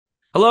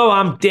Hello,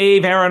 I'm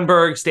Dave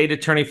Aronberg, State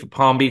Attorney for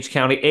Palm Beach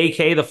County,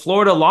 aka the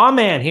Florida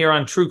Lawman here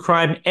on True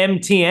Crime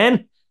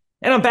MTN.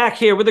 And I'm back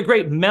here with the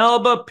great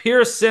Melba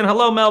Pearson.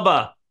 Hello,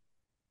 Melba.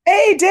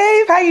 Hey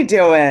Dave, how you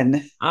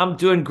doing? I'm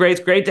doing great.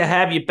 It's great to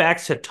have you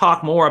back to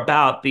talk more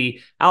about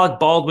the Alec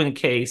Baldwin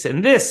case.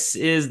 And this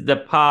is the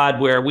pod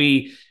where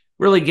we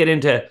really get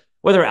into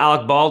whether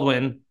Alec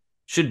Baldwin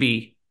should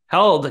be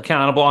held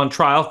accountable on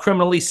trial,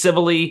 criminally,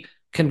 civilly,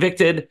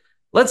 convicted.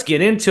 Let's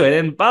get into it.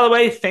 And by the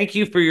way, thank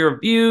you for your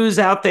views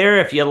out there.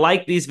 If you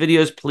like these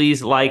videos,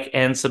 please like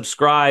and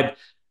subscribe.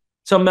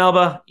 So,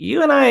 Melba,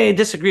 you and I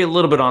disagree a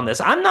little bit on this.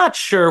 I'm not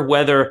sure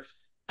whether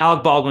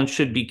Alec Baldwin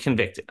should be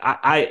convicted.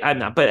 I'm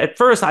not. But at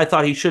first, I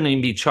thought he shouldn't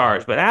even be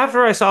charged. But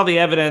after I saw the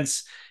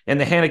evidence in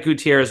the Hannah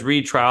Gutierrez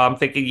retrial, I'm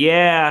thinking,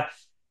 yeah,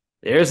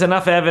 there's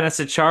enough evidence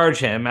to charge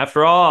him.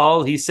 After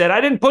all, he said,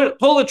 I didn't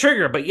pull the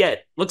trigger, but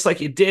yet looks like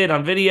you did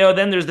on video.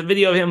 Then there's the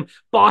video of him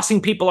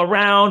bossing people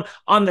around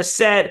on the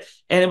set,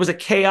 and it was a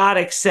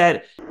chaotic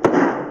set.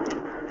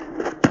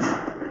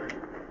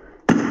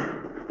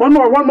 One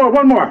more.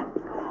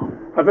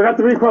 I forgot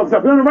to recoil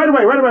stuff. No, right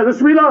away.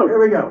 Let's reload. Here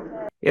we go.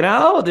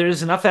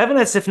 There's enough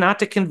evidence, if not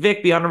to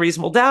convict beyond a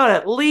reasonable doubt,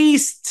 at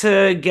least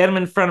to get him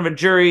in front of a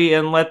jury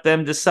and let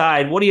them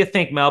decide. What do you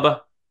think,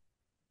 Melba?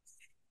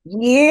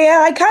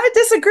 Yeah, I kind of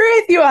disagree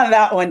with you on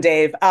that one,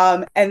 Dave.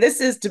 And this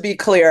is to be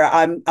clear,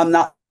 I'm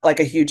not like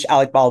a huge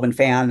Alec Baldwin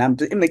fan. I'm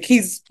like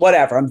he's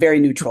whatever. I'm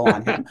very neutral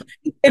on him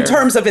in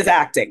terms of his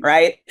acting,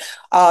 right?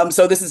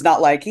 So this is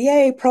not like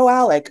yay pro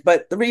Alec,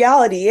 but the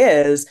reality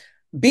is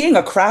being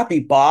a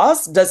crappy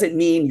boss doesn't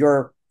mean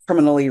you're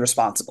criminally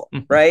responsible,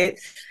 right?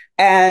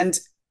 And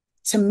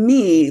to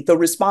me, the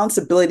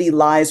responsibility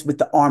lies with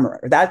the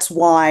armorer. That's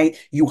why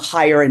you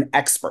hire an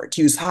expert.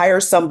 You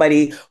hire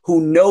somebody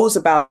who knows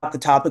about the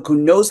topic, who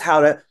knows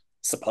how to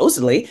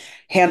supposedly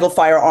handle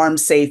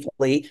firearms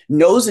safely,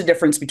 knows the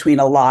difference between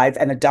a live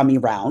and a dummy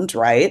round,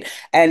 right?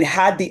 And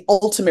had the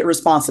ultimate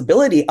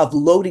responsibility of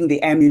loading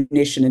the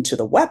ammunition into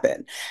the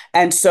weapon.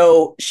 And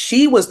so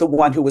she was the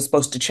one who was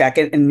supposed to check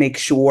it and make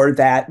sure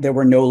that there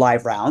were no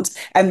live rounds.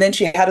 And then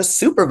she had a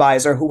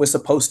supervisor who was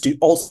supposed to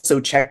also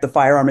check the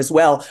firearm as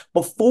well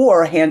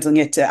before handing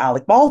it to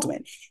Alec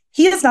Baldwin.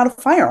 He is not a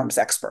firearms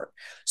expert.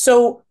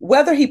 So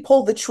whether he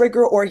pulled the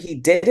trigger or he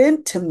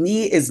didn't, to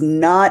me, is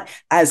not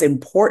as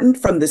important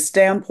from the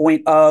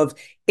standpoint of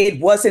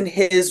it wasn't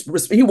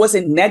he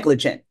wasn't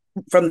negligent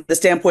from the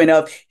standpoint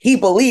of he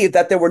believed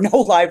that there were no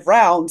live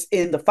rounds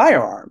in the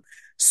firearm.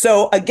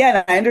 So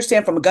again, I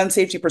understand from a gun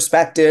safety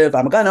perspective,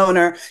 I'm a gun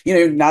owner,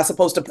 you're not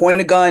supposed to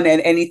point a gun at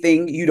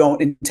anything you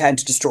don't intend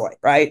to destroy,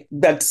 right?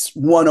 That's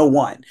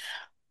 101.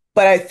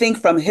 But I think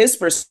from his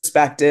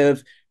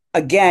perspective,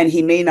 again,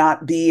 he may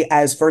not be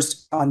as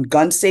versed on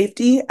gun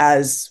safety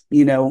as,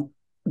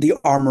 the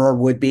armorer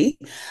would be.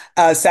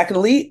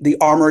 Secondly, the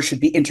armorer should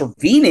be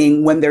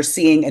intervening when they're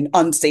seeing an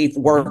unsafe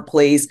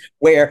workplace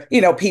where,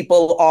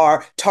 people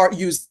are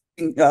using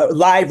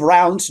live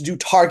rounds to do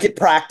target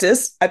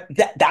practice.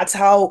 That's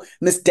how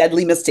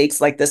deadly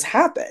mistakes like this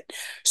happen.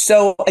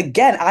 So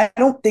again, I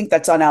don't think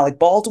that's on Alec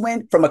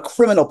Baldwin from a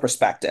criminal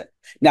perspective.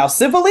 Now,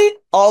 civilly,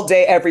 all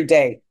day, every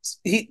day,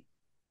 he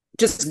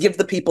just give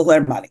the people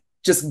their money.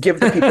 Just give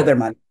the people their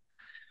money.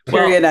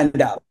 Period. Well,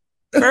 End out.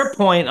 fair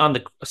point on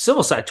the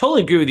civil side.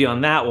 Totally agree with you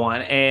on that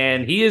one.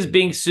 And he is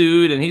being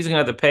sued and he's going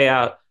to have to pay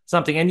out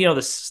something. And,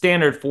 the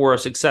standard for a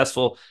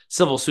successful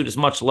civil suit is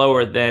much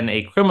lower than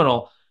a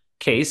criminal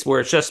case where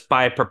it's just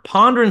by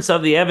preponderance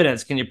of the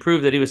evidence can you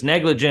prove that he was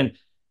negligent.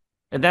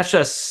 And that's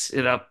just,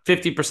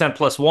 50%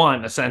 plus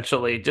one,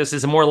 essentially. Just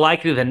is more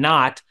likely than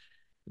not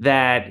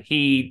that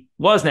he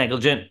was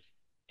negligent.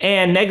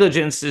 And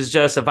negligence is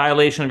just a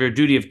violation of your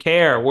duty of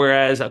care.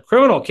 Whereas a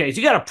criminal case,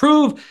 you got to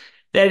prove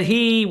that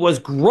he was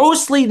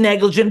grossly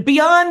negligent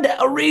beyond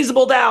a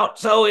reasonable doubt.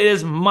 So it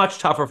is much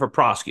tougher for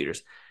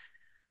prosecutors.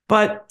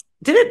 But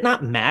did it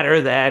not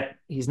matter that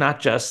he's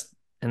not just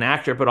an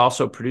actor, but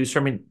also a producer?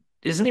 I mean,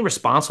 isn't he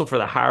responsible for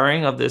the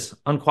hiring of this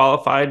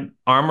unqualified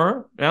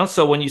armorer?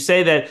 So when you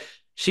say that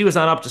she was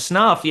not up to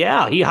snuff,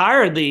 yeah, he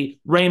hired the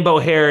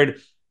rainbow-haired,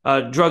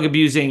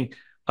 drug-abusing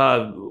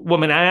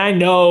woman. I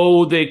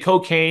know the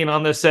cocaine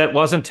on the set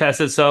wasn't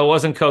tested, so it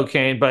wasn't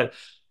cocaine, but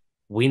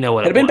we know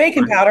what Could it have been was.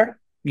 baking powder.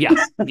 Yeah.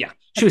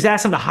 She was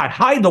asking him to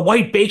hide the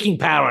white baking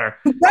powder.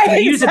 Right. I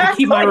use it to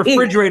keep my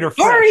refrigerator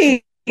fresh.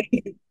 Sorry.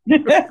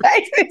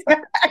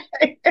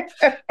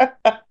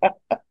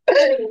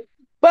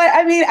 But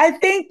I mean, I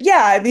think,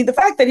 the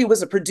fact that he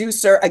was a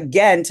producer,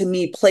 again, to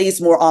me,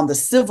 plays more on the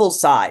civil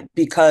side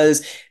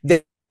because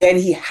then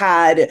he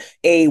had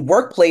a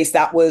workplace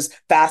that was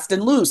fast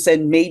and loose,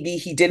 and maybe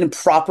he didn't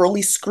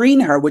properly screen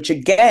her, which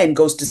again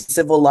goes to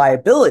civil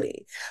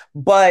liability.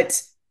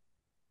 But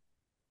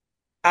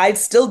I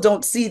still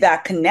don't see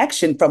that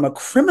connection from a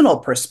criminal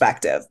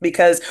perspective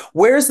because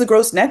where's the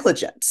gross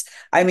negligence?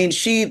 I mean,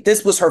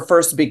 this was her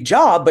first big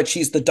job, but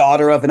she's the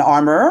daughter of an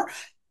armorer.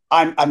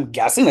 I'm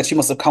guessing that she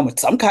must have come with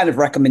some kind of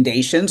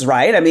recommendations,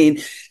 right? I mean,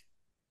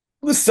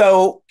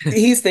 So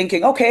he's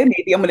thinking, okay,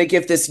 maybe I'm going to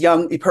give this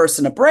young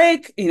person a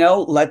break,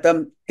 let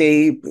them,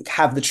 they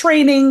have the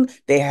training,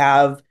 they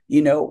have,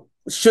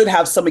 should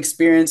have some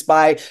experience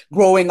by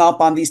growing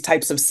up on these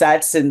types of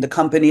sets in the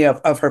company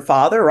of her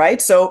father,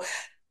 right? So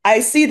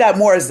I see that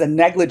more as a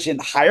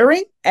negligent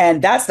hiring,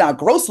 and that's not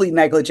grossly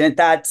negligent.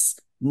 That's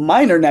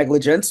minor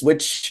negligence,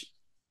 which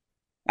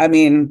I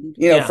mean,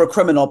 Yeah. for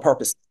criminal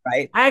purposes,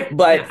 right? Yeah,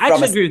 But I from a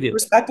actually agree with you.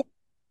 perspective,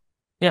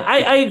 Yeah,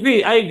 I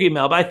agree. I agree,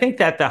 Mel. But I think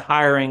that the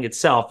hiring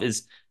itself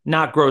is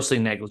not grossly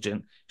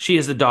negligent. She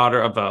is the daughter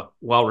of a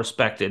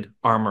well-respected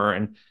armorer,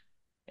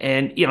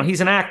 and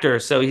he's an actor,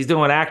 so he's doing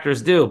what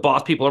actors do,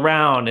 boss people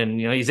around, and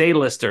he's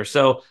A-lister.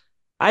 So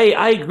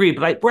I agree.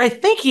 But where I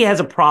think he has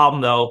a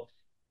problem though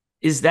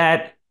is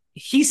that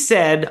he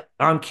said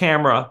on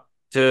camera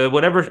to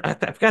whatever I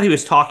forgot who he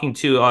was talking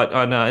to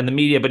on in the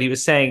media, but he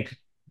was saying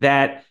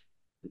that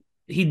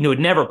he would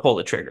never pull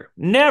the trigger.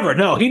 Never.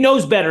 No, he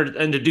knows better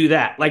than to do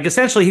that. Like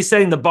essentially, he's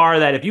setting the bar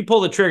that if you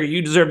pull the trigger,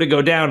 you deserve to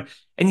go down.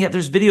 And yet,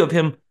 there's video of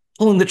him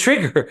pulling the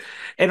trigger.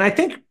 And I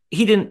think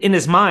he didn't, in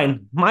his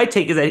mind. My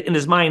take is that in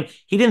his mind,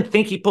 he didn't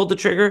think he pulled the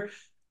trigger,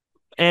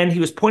 and he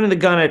was pointing the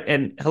gun at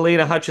and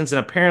Halyna Hutchins, and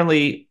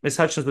apparently Miss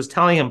Hutchins was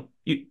telling him,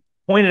 "You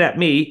pointed at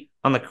me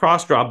on the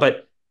cross draw,"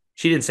 but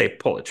she didn't say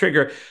pull the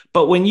trigger.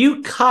 But when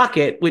you cock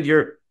it with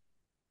your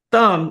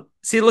thumb,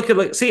 see,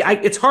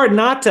 it's hard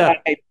not to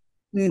right?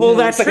 pull Mm-hmm.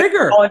 that It's like a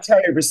trigger.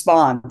 voluntary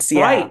response.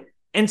 Yeah. Right.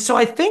 And so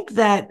I think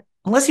that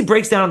unless he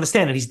breaks down on the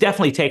stand, and he's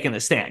definitely taking the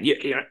stand,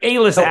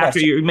 A-list No actor,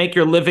 question. you make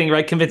your living,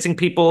 right, convincing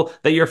people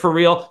that you're for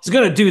real, he's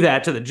going to do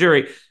that to the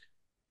jury.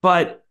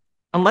 But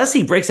unless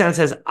he breaks down and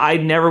says, I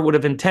never would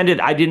have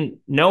intended, I didn't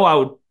know I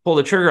would pull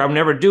the trigger, I would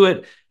never do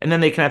it, and then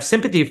they can have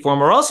sympathy for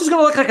him, or else he's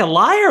going to look like a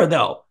liar,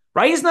 though,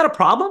 right? Isn't that a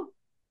problem?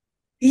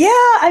 Yeah,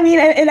 I mean,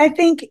 and I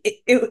think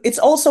it's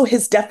also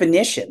his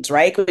definitions,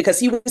 right?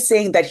 Because he was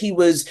saying that he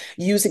was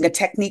using a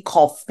technique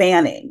called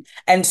fanning.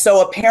 And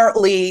so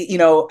apparently,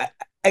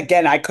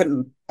 again,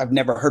 I've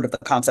never heard of the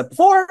concept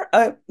before.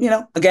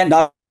 Again,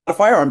 not a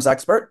firearms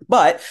expert,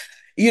 but,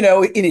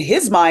 in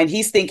his mind,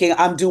 he's thinking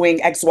I'm doing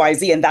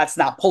XYZ and that's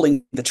not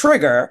pulling the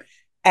trigger.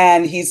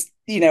 And he's,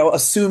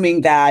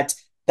 assuming that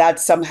that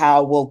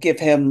somehow will give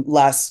him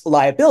less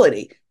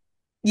liability.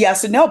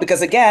 Yes and no,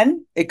 because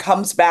again, it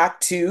comes back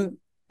to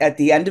at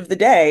the end of the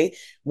day,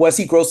 was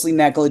he grossly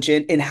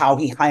negligent in how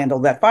he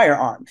handled that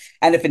firearm?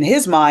 And if in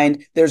his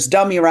mind there's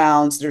dummy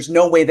rounds, there's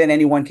no way that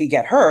anyone could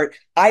get hurt,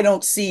 I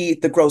don't see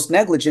the gross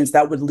negligence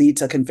that would lead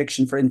to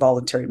conviction for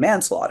involuntary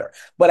manslaughter.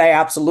 But I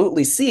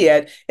absolutely see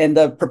it in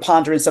the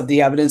preponderance of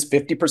the evidence,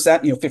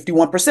 50%,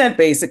 51%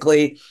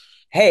 basically.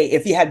 Hey,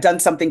 if he had done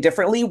something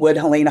differently, would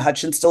Halyna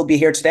Hutchins still be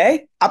here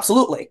today?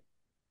 Absolutely.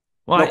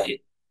 Well, No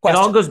it all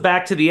question. goes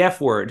back to the F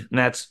word, and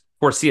that's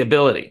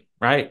foreseeability,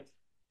 right?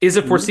 Is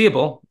it Mhm.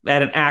 foreseeable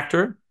that an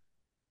actor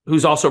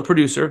who's also a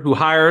producer who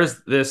hires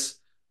this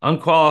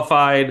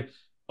unqualified,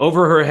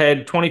 over her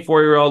head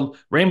 24-year-old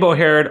rainbow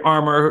haired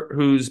armor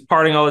who's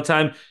partying all the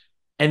time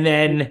and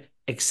then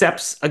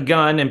accepts a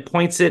gun and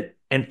points it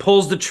and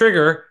pulls the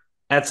trigger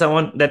at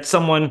someone that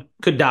someone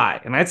could die?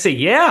 And I'd say,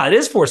 yeah, it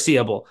is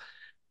foreseeable.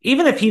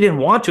 Even if he didn't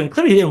want to, and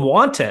clearly he didn't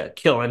want to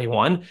kill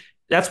anyone,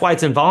 that's why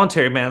it's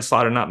involuntary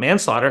manslaughter, not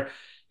manslaughter.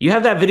 You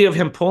have that video of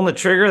him pulling the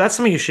trigger. That's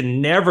something you should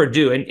never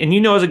do. And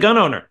as a gun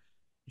owner,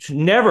 you should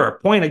never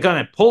point a gun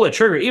and pull a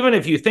trigger, even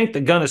if you think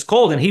the gun is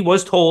cold. And he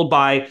was told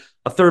by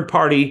a third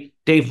party,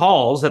 Dave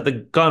Halls, that the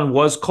gun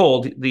was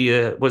cold.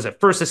 The was it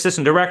first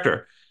assistant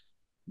director.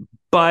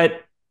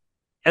 But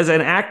as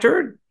an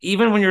actor,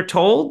 even when you're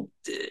told,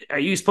 are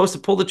you supposed to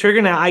pull the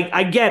trigger? Now,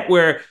 I get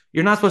where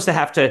you're not supposed to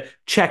have to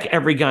check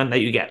every gun that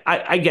you get.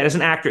 I get as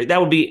an actor,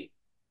 that would be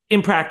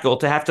impractical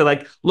to have to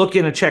like look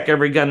in and check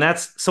every gun.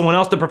 That's someone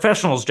else, the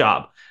professional's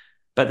job.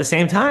 But at the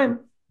same time,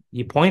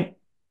 you point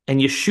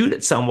and you shoot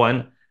at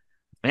someone,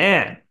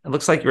 man, it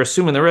looks like you're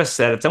assuming the risk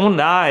that if someone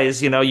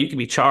dies, you can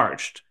be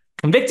charged.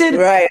 Convicted?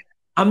 Right.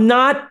 I'm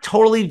not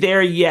totally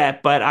there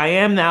yet, but I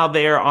am now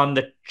there on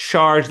the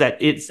charge that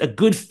it's a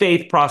good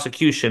faith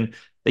prosecution,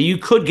 that you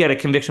could get a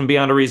conviction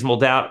beyond a reasonable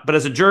doubt. But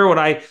as a juror, would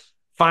I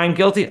find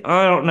guilty?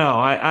 I don't know.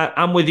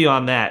 I'm with you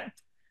on that.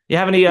 You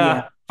have any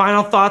Yeah.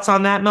 final thoughts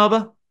on that,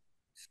 Melba?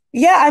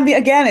 Yeah, I mean,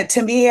 again,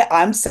 to me,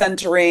 I'm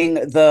centering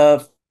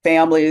the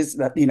families,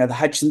 the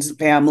Hutchins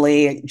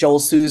family, Joel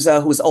Souza,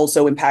 who was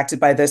also impacted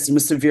by this and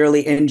was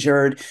severely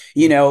injured.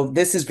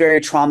 This is very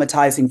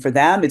traumatizing for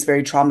them. It's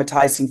very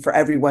traumatizing for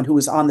everyone who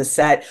was on the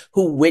set,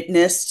 who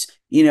witnessed,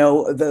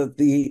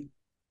 the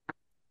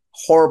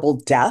horrible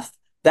death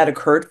that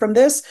occurred from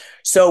this.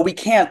 So we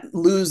can't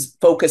lose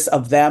focus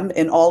of them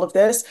in all of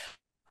this,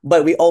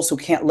 but we also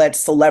can't let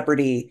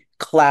celebrity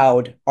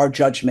cloud our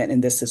judgment in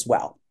this as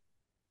well.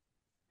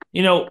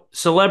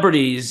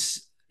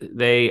 Celebrities,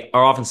 they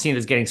are often seen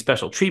as getting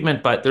special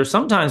treatment, but there's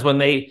sometimes when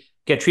they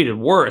get treated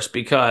worse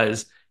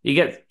because you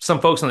get some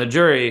folks on the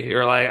jury who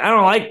are like, I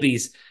don't like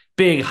these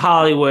big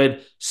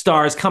Hollywood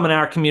stars coming in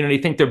our community,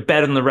 think they're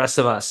better than the rest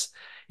of us.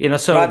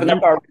 So Driving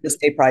up our real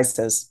estate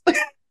prices.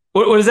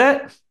 what is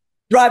that?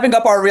 driving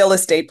up our real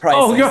estate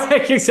Oh, prices.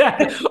 you're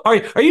exactly.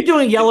 Are you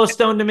doing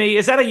Yellowstone to me?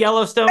 Is that a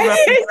Yellowstone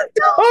reference?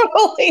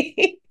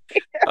 Totally.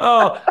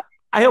 Oh,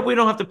 I hope we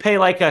don't have to pay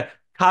like a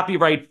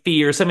copyright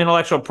fee or some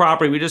intellectual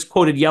property. We just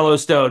quoted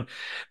Yellowstone,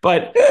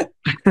 but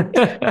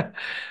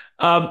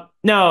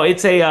no,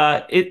 it's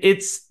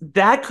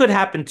that could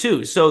happen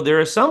too. So there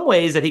are some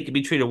ways that he could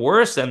be treated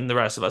worse than the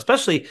rest of us.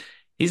 Especially,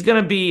 he's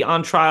going to be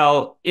on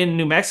trial in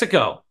New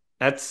Mexico.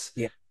 That's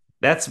Yeah.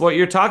 that's what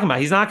you're talking about.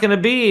 He's not going to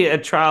be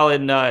at trial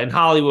in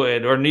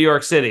Hollywood or New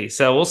York City.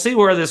 So we'll see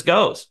where this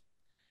goes.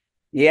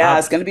 Yeah,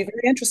 it's going to be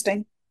very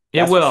interesting. It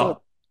That's for sure.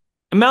 will.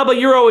 Melba,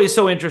 you're always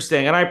so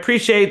interesting, and I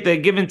appreciate the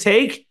give and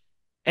take.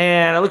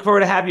 And I look forward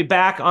to have you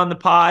back on the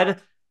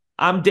pod.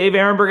 I'm Dave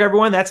Aronberg,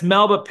 everyone. That's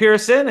Melba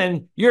Pearson,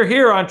 and you're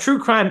here on True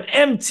Crime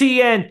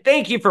MTN.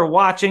 Thank you for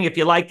watching. If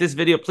you like this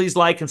video, please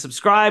like and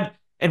subscribe,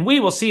 and we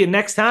will see you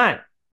next time.